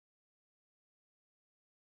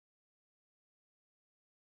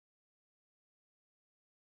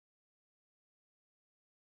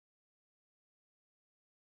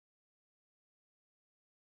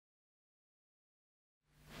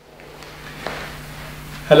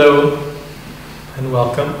Hello and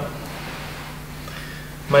welcome.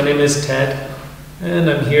 My name is Ted and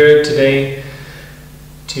I'm here today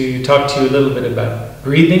to talk to you a little bit about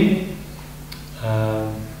breathing.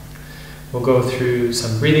 We'll go through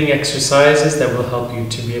some breathing exercises that will help you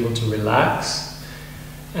to be able to relax,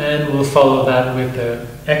 and we'll follow that with an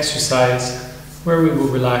exercise where we will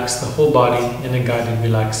relax the whole body in a guided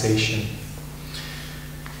relaxation.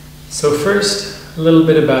 So first, a little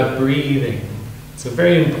bit about breathing. It's a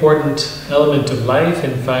very important element of life.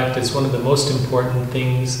 In fact, it's one of the most important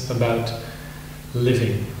things about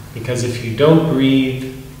living, because if you don't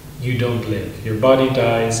breathe, you don't live. Your body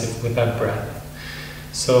dies without breath.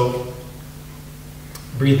 So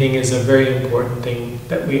breathing is a very important thing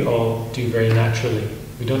that we all do very naturally.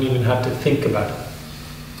 We don't even have to think about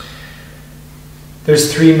it.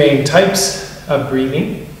 There's three main types of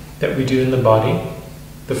breathing that we do in the body.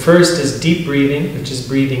 The first is deep breathing, which is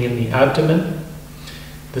breathing in the abdomen.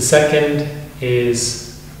 The second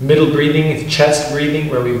is middle breathing, chest breathing,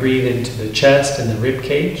 where we breathe into the chest and the rib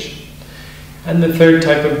cage. And the third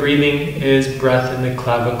type of breathing is breath in the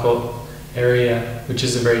clavicle area, which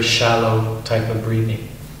is a very shallow type of breathing.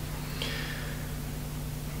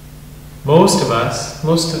 Most of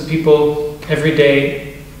the people every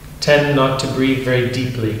day tend not to breathe very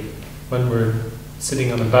deeply when we're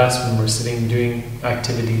sitting on a bus, when we're sitting doing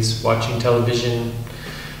activities, watching television,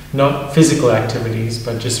 not physical activities,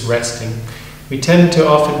 but just resting. We tend to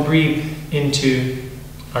often breathe into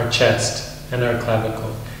our chest and our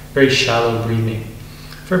clavicle, very shallow breathing,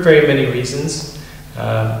 for very many reasons.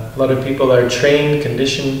 A lot of people are trained,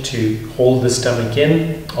 conditioned to hold the stomach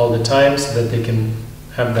in all the time so that they can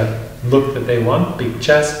have that look that they want, big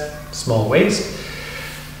chest, small waist.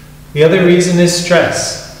 The other reason is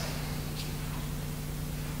stress.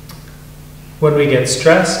 When we get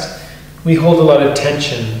stressed, we hold a lot of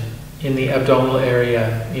tension in the abdominal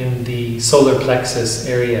area, in the solar plexus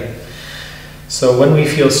area. So when we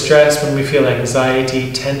feel stress, when we feel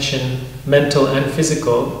anxiety, tension, mental and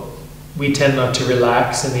physical, we tend not to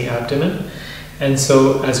relax in the abdomen. And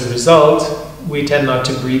so as a result, we tend not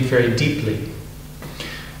to breathe very deeply.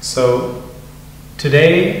 So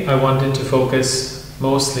today I wanted to focus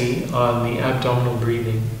mostly on the abdominal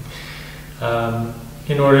breathing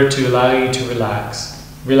in order to allow you to relax.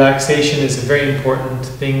 Relaxation is a very important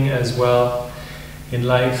thing as well in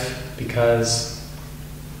life, because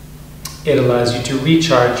it allows you to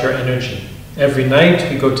recharge your energy. Every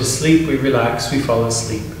night we go to sleep, we relax, we fall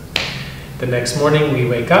asleep. The next morning we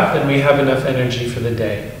wake up and we have enough energy for the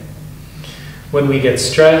day. When we get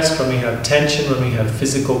stressed, when we have tension, when we have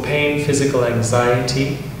physical pain, physical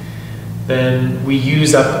anxiety, then we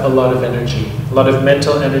use up a lot of energy, a lot of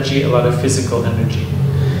mental energy, a lot of physical energy.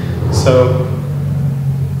 So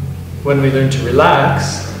when we learn to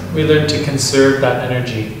relax, we learn to conserve that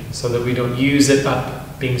energy so that we don't use it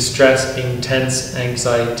up, being stressed, being tense,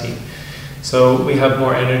 anxiety. So we have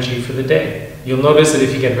more energy for the day. You'll notice that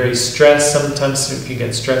if you get very stressed, sometimes if you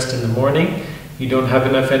get stressed in the morning, you don't have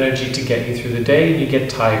enough energy to get you through the day and you get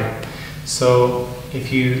tired. So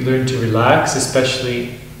if you learn to relax,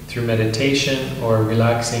 especially through meditation or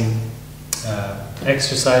relaxing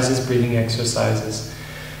exercises, breathing exercises,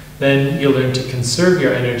 then you'll learn to conserve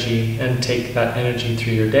your energy and take that energy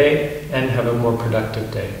through your day and have a more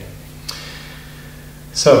productive day.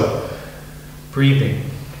 So, breathing,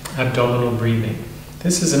 abdominal breathing.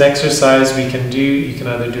 This is an exercise we can do. You can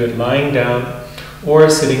either do it lying down or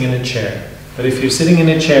sitting in a chair. But if you're sitting in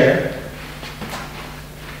a chair,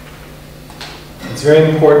 it's very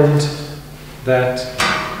important that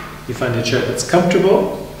you find a chair that's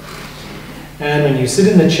comfortable, and when you sit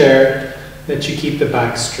in the chair, that you keep the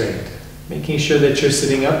back straight, making sure that you're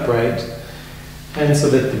sitting upright, and so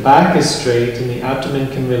that the back is straight and the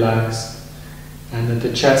abdomen can relax, and that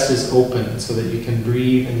the chest is open so that you can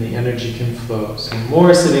breathe and the energy can flow. So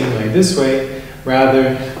more sitting like this way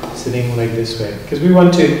rather sitting like this way, because we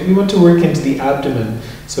want to work into the abdomen.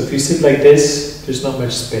 So if you sit like this, there's not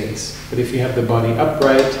much space, but if you have the body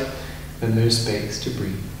upright, then there's space to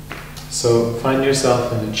breathe. So find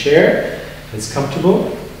yourself in a chair that's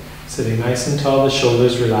comfortable, sitting nice and tall, the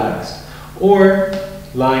shoulders relaxed, or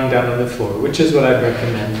lying down on the floor, which is what I'd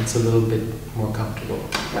recommend. It's a little bit more comfortable.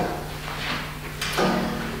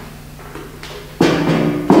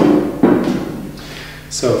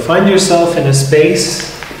 So find yourself in a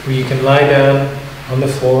space where you can lie down on the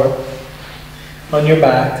floor, on your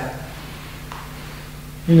back,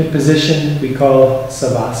 in a position we call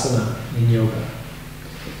savasana in yoga,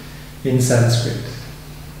 in Sanskrit.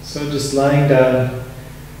 So just lying down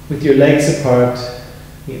with your legs apart,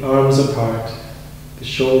 the arms apart, the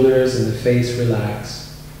shoulders and the face relaxed.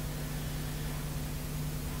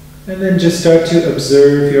 And then just start to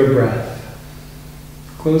observe your breath.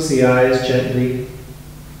 Close the eyes gently.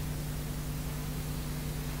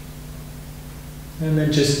 And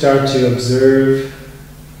then just start to observe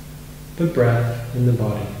the breath in the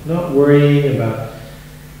body. Not worrying about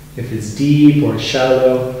if it's deep or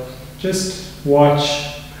shallow. Just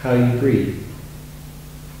watch how you breathe.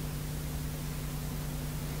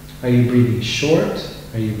 Are you breathing short?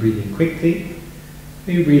 Are you breathing quickly?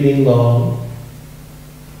 Are you breathing long?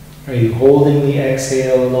 Are you holding the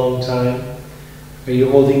exhale a long time? Are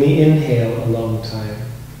you holding the inhale a long time?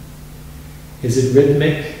 Is it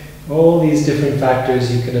rhythmic? All these different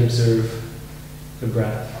factors you can observe the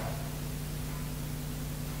breath.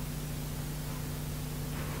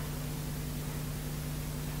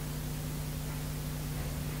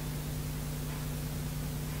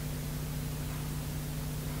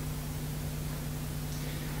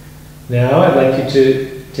 Now I'd like you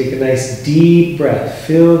to take a nice deep breath.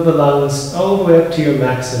 Fill the lungs all the way up to your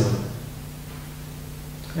maximum.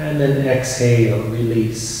 And then exhale,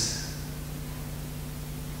 release.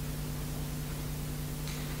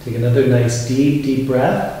 Take another nice deep, deep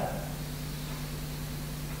breath.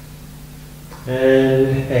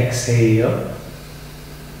 And exhale.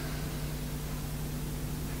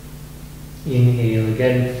 Inhale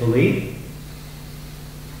again fully.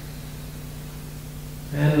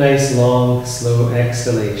 And nice long, slow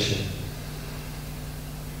exhalation.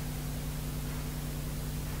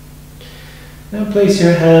 Now place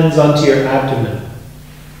your hands onto your abdomen.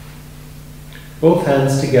 Both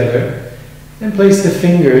hands together. And place the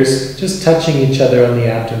fingers just touching each other on the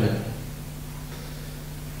abdomen.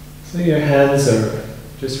 So your hands are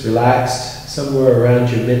just relaxed somewhere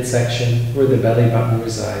around your midsection where the belly button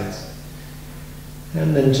resides.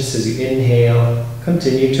 And then just as you inhale,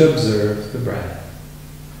 continue to observe the breath.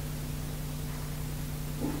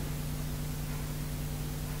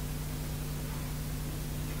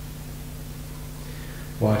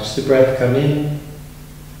 Watch the breath come in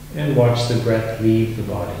and watch the breath leave the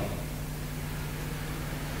body.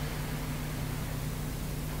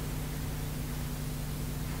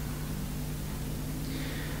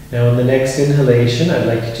 Now in the next inhalation, I'd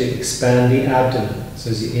like you to expand the abdomen.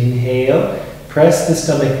 So as you inhale, press the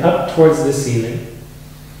stomach up towards the ceiling.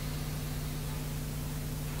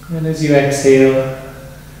 And as you exhale,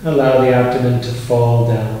 allow the abdomen to fall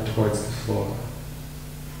down towards the floor.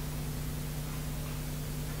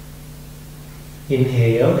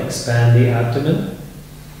 Inhale, expand the abdomen.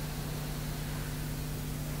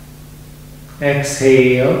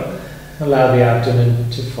 Exhale, allow the abdomen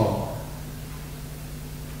to fall.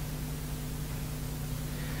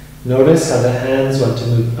 Notice how the hands want to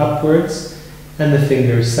move upwards and the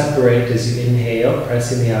fingers separate as you inhale,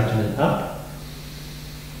 pressing the abdomen up.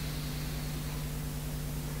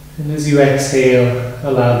 And as you exhale,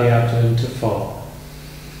 allow the abdomen to fall.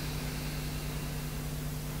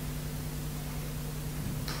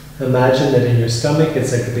 Imagine that in your stomach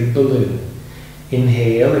it's like a big balloon.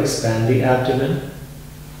 Inhale, expand the abdomen.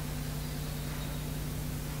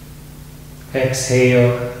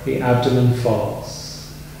 Exhale, the abdomen falls.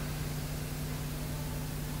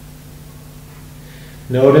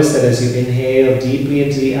 Notice that as you inhale deeply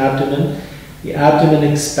into the abdomen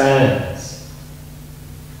expands.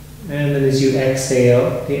 And then as you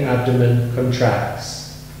exhale, the abdomen contracts.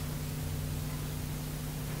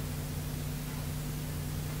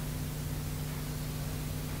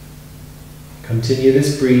 Continue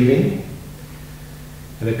this breathing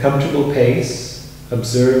at a comfortable pace,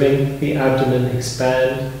 observing the abdomen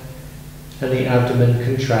expand and the abdomen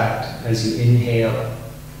contract as you inhale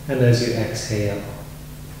and as you exhale.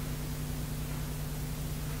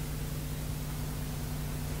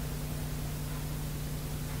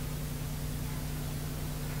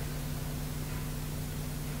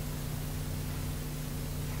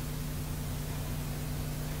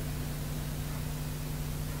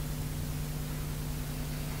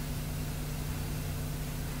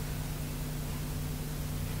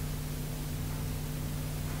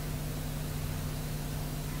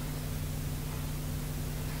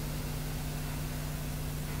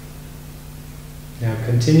 Now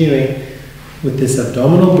continuing with this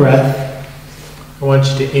abdominal breath, I want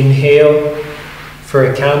you to inhale for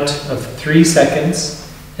a count of 3 seconds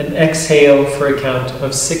and exhale for a count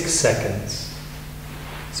of 6 seconds.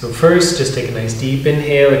 So first, just take a nice deep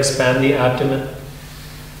inhale, expand the abdomen.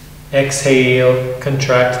 Exhale,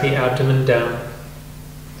 contract the abdomen down.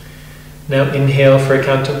 Now inhale for a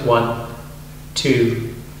count of 1,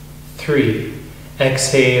 2, 3.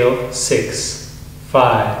 Exhale, 6,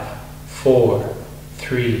 5, 4,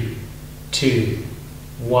 3, 2,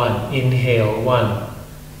 1. Inhale, 1,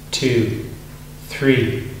 2,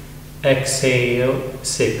 3, Exhale,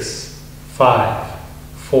 6, 5,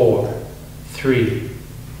 4, 3,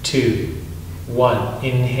 2, 1.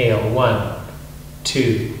 Inhale, 1,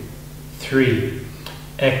 2, 3.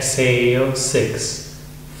 Exhale, 6,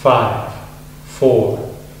 5,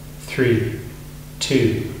 4, 3,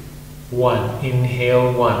 2, 1.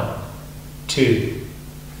 Inhale, 1, 2,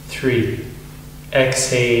 3.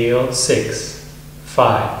 Exhale, 6,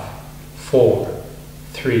 5, 4,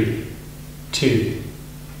 3, 2,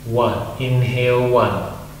 1. Inhale,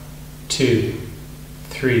 1, 2,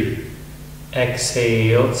 3.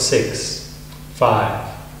 Exhale, 6,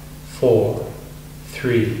 5, 4,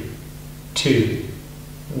 3, 2,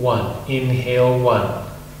 1. Inhale, 1,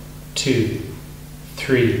 2,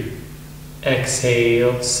 3.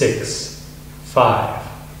 Exhale, 6, 5,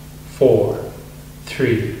 4,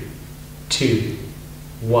 3, 2,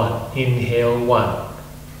 1. Inhale, 1,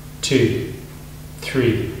 2,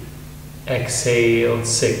 3. Exhale,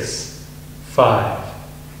 6, 5,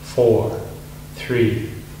 4, 3,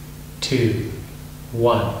 2,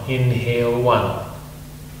 1. Inhale, 1,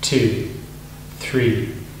 2, 3.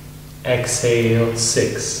 Exhale,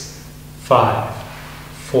 6, 5,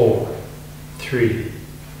 4, 3,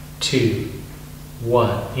 2,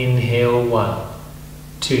 1. Inhale, 1,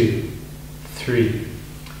 2, 3.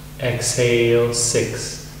 Exhale,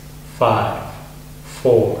 6, 5,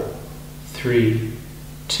 4, 3,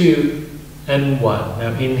 2, and 1.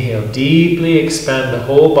 Now inhale, deeply expand the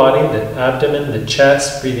whole body, the abdomen, the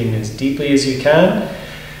chest, breathing as deeply as you can.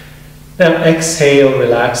 Now exhale,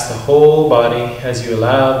 relax the whole body as you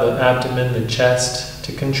allow the abdomen, the chest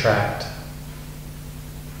to contract.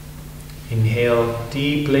 Inhale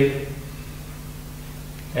deeply,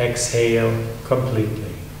 exhale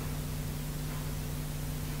completely.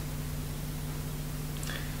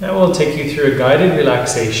 Now we'll take you through a guided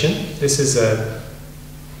relaxation. This is a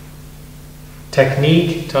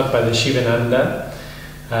technique taught by the Shivananda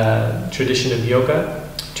tradition of yoga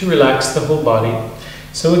to relax the whole body.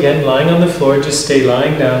 So again, lying on the floor, just stay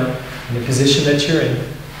lying down in the position that you're in.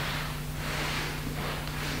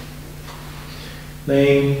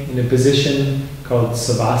 Laying in a position called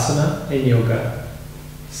Savasana in yoga,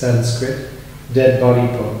 Sanskrit, dead body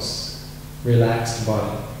pose, relaxed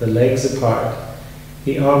body, the legs apart,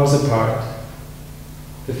 the arms apart,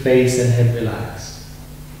 the face and head relaxed.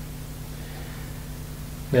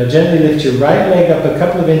 Now gently lift your right leg up a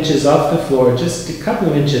couple of inches off the floor, just a couple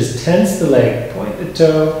of inches, tense the leg, point the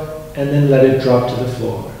toe, and then let it drop to the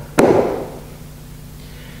floor.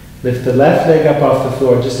 Lift the left leg up off the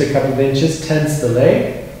floor, just a couple of inches, tense the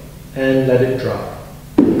leg, and let it drop.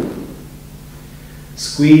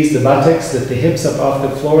 Squeeze the buttocks, lift the hips up off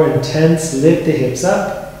the floor, and tense, lift the hips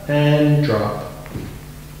up, and drop.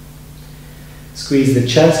 Squeeze the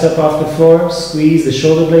chest up off the floor, squeeze the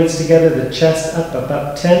shoulder blades together, the chest up, up,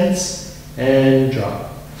 up, tense, and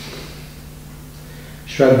drop.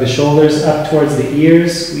 Shrug the shoulders up towards the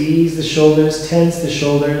ears, squeeze the shoulders, tense the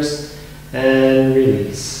shoulders, and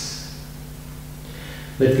release.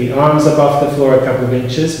 Lift the arms up off the floor a couple of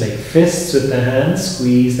inches, make fists with the hands,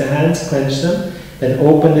 squeeze the hands, clench them, then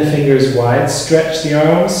open the fingers wide, stretch the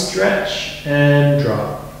arms, stretch, and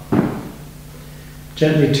drop.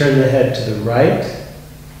 Gently turn the head to the right,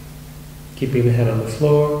 keeping the head on the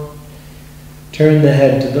floor. Turn the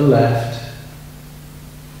head to the left,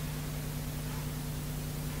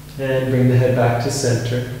 and bring the head back to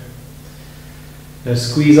center. Now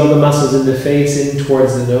squeeze all the muscles in the face in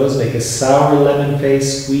towards the nose, make a sour lemon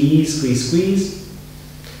face, squeeze, squeeze, squeeze.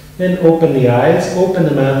 Then open the eyes, open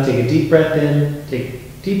the mouth, take a deep breath in, take a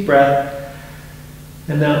deep breath,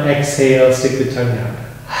 and now exhale, stick the tongue out.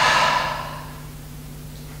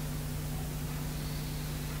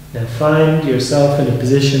 Now find yourself in a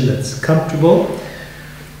position that's comfortable,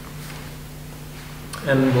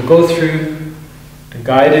 and we'll go through a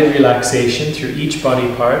guided relaxation through each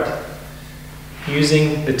body part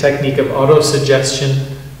using the technique of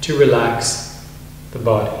auto-suggestion to relax the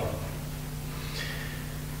body.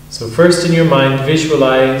 So first in your mind,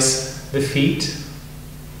 visualize the feet,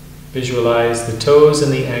 visualize the toes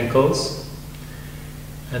and the ankles,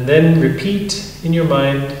 and then repeat in your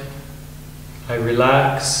mind, I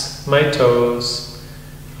relax my toes,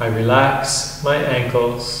 I relax my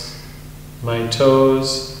ankles, my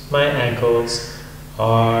toes, my ankles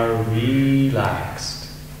are relaxed.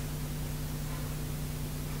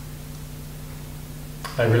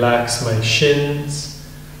 I relax my shins,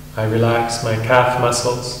 I relax my calf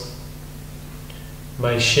muscles.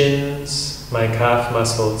 My shins, my calf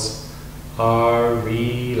muscles are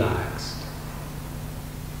relaxed.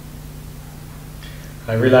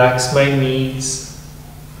 I relax my knees,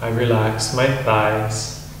 I relax my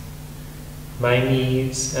thighs. my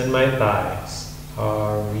knees and my thighs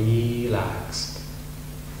are relaxed.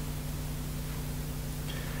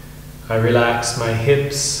 I relax my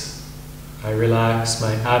hips, I relax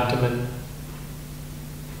my abdomen.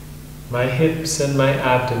 My hips and my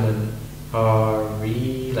abdomen are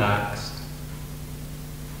relaxed.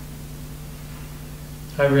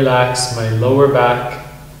 I relax my lower back,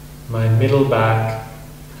 my middle back,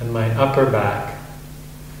 and my upper back.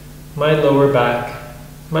 My lower back,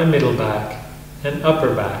 my middle back, and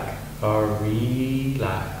upper back are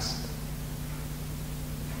relaxed.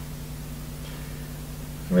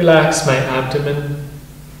 I relax my abdomen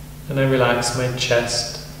and I relax my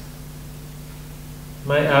chest.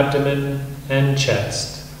 My abdomen and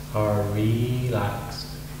chest are relaxed.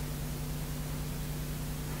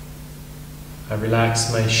 I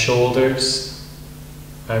relax my shoulders.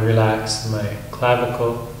 I relax my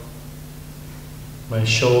clavicle. My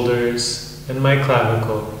shoulders and my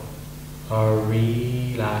clavicle are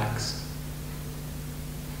relaxed.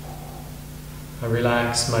 I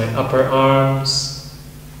relax my upper arms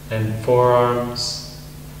and forearms.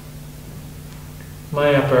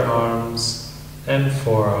 My upper arms and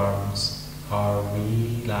forearms are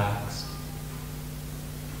relaxed.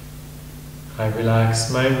 I relax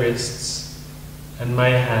my wrists and my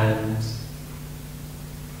hands.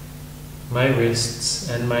 My wrists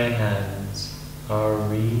and my hands are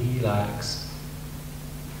relaxed.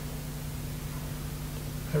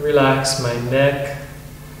 I relax my neck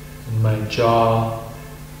and my jaw.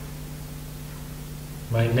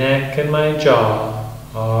 My neck and my jaw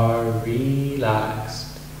are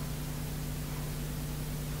relaxed.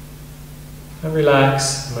 I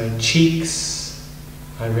relax my cheeks.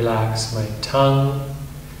 I relax my tongue.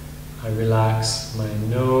 I relax my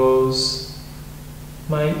nose,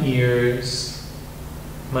 my ears,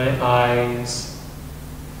 my eyes,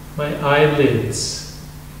 my eyelids,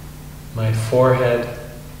 my forehead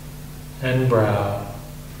and brow.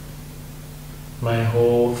 My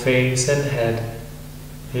whole face and head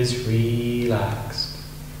is relaxed.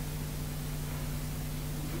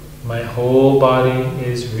 My whole body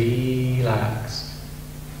is relaxed.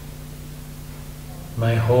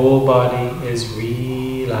 My whole body is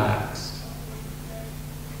relaxed.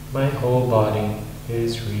 My whole body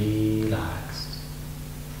is relaxed.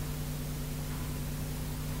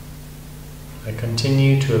 I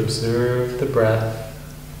continue to observe the breath.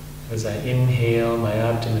 As I inhale, my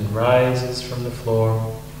abdomen rises from the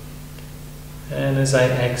floor. And as I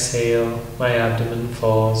exhale, my abdomen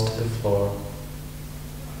falls to the floor.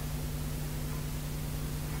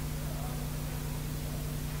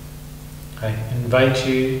 I invite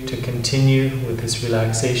you to continue with this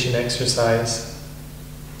relaxation exercise,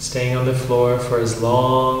 staying on the floor for as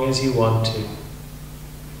long as you want to.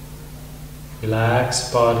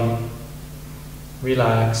 Relaxed body,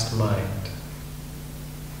 relaxed mind.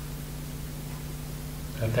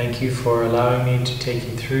 I thank you for allowing me to take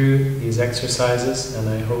you through these exercises, and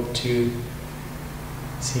I hope to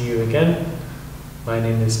see you again. My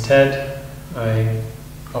name is Ted. I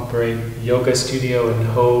operate a yoga studio in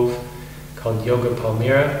Hove called Yoga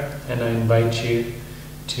Palmeira, and I invite you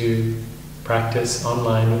to practice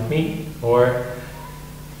online with me or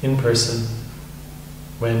in person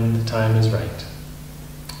when the time is right.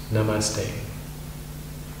 Namaste.